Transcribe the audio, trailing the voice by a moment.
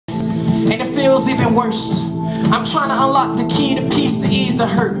feels even worse. I'm trying to unlock the key to peace to ease the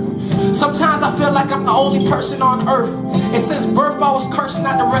hurt. Sometimes I feel like I'm the only person on earth. And since birth I was cursed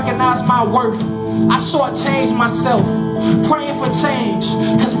not to recognize my worth. I shortchanged myself, praying for change.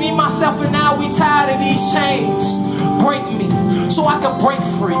 Cause me, myself, and I, we tired of these chains. Break me, so I can break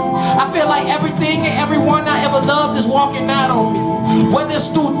free. I feel like everything and everyone I ever loved is walking out on me. Whether it's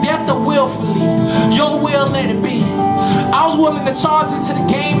through death or willfully, your will let it be. I was willing to charge into the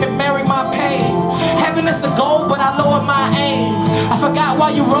game and marry my pain. Heaven is the goal, but I lowered my aim. I forgot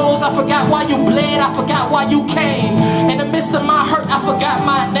why you rose, I forgot why you bled, I forgot why you came. In the midst of my hurt, I forgot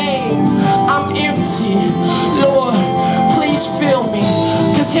my name. I'm empty, Lord, please fill me.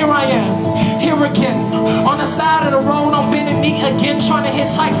 Cause here I am, here again, on the side of the road, on bending knee again, trying to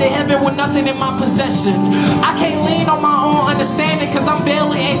hitchhike to heaven with nothing in my possession. I can't lean on my own understanding, cause I'm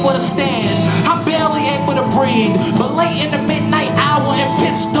barely able to stand. I'm barely able to breathe. But late in the midnight hour in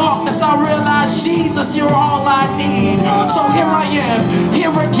pitch darkness, I realize, Jesus, you're all I need. So here I am,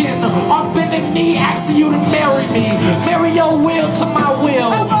 here again, on bending knee, asking you to marry me. Marry your will to my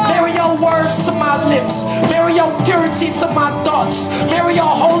will. Marry your words to my lips. Marry your purity to my thoughts. Marry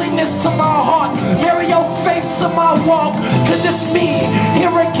your holiness to my heart. Marry your faith to my walk. Cause it's me,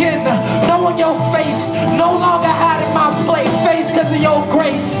 here again, knowing your face, no longer hiding my face cause of your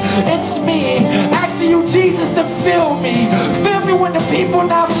grace. It's me, asking you, Jesus, to fill me. Fill me when the people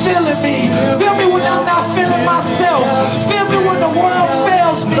not feeling me. Fill me when I'm not feeling myself. Fill me when the world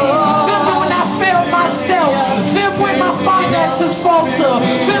fails me. Fill me when I fail myself. Fill me when my finances falter.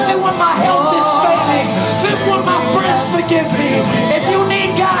 Fill me when my health is failing. Fill me when my friends forgive me. If you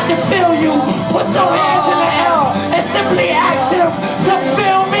need God to fill you, put your hands in the air and simply ask Him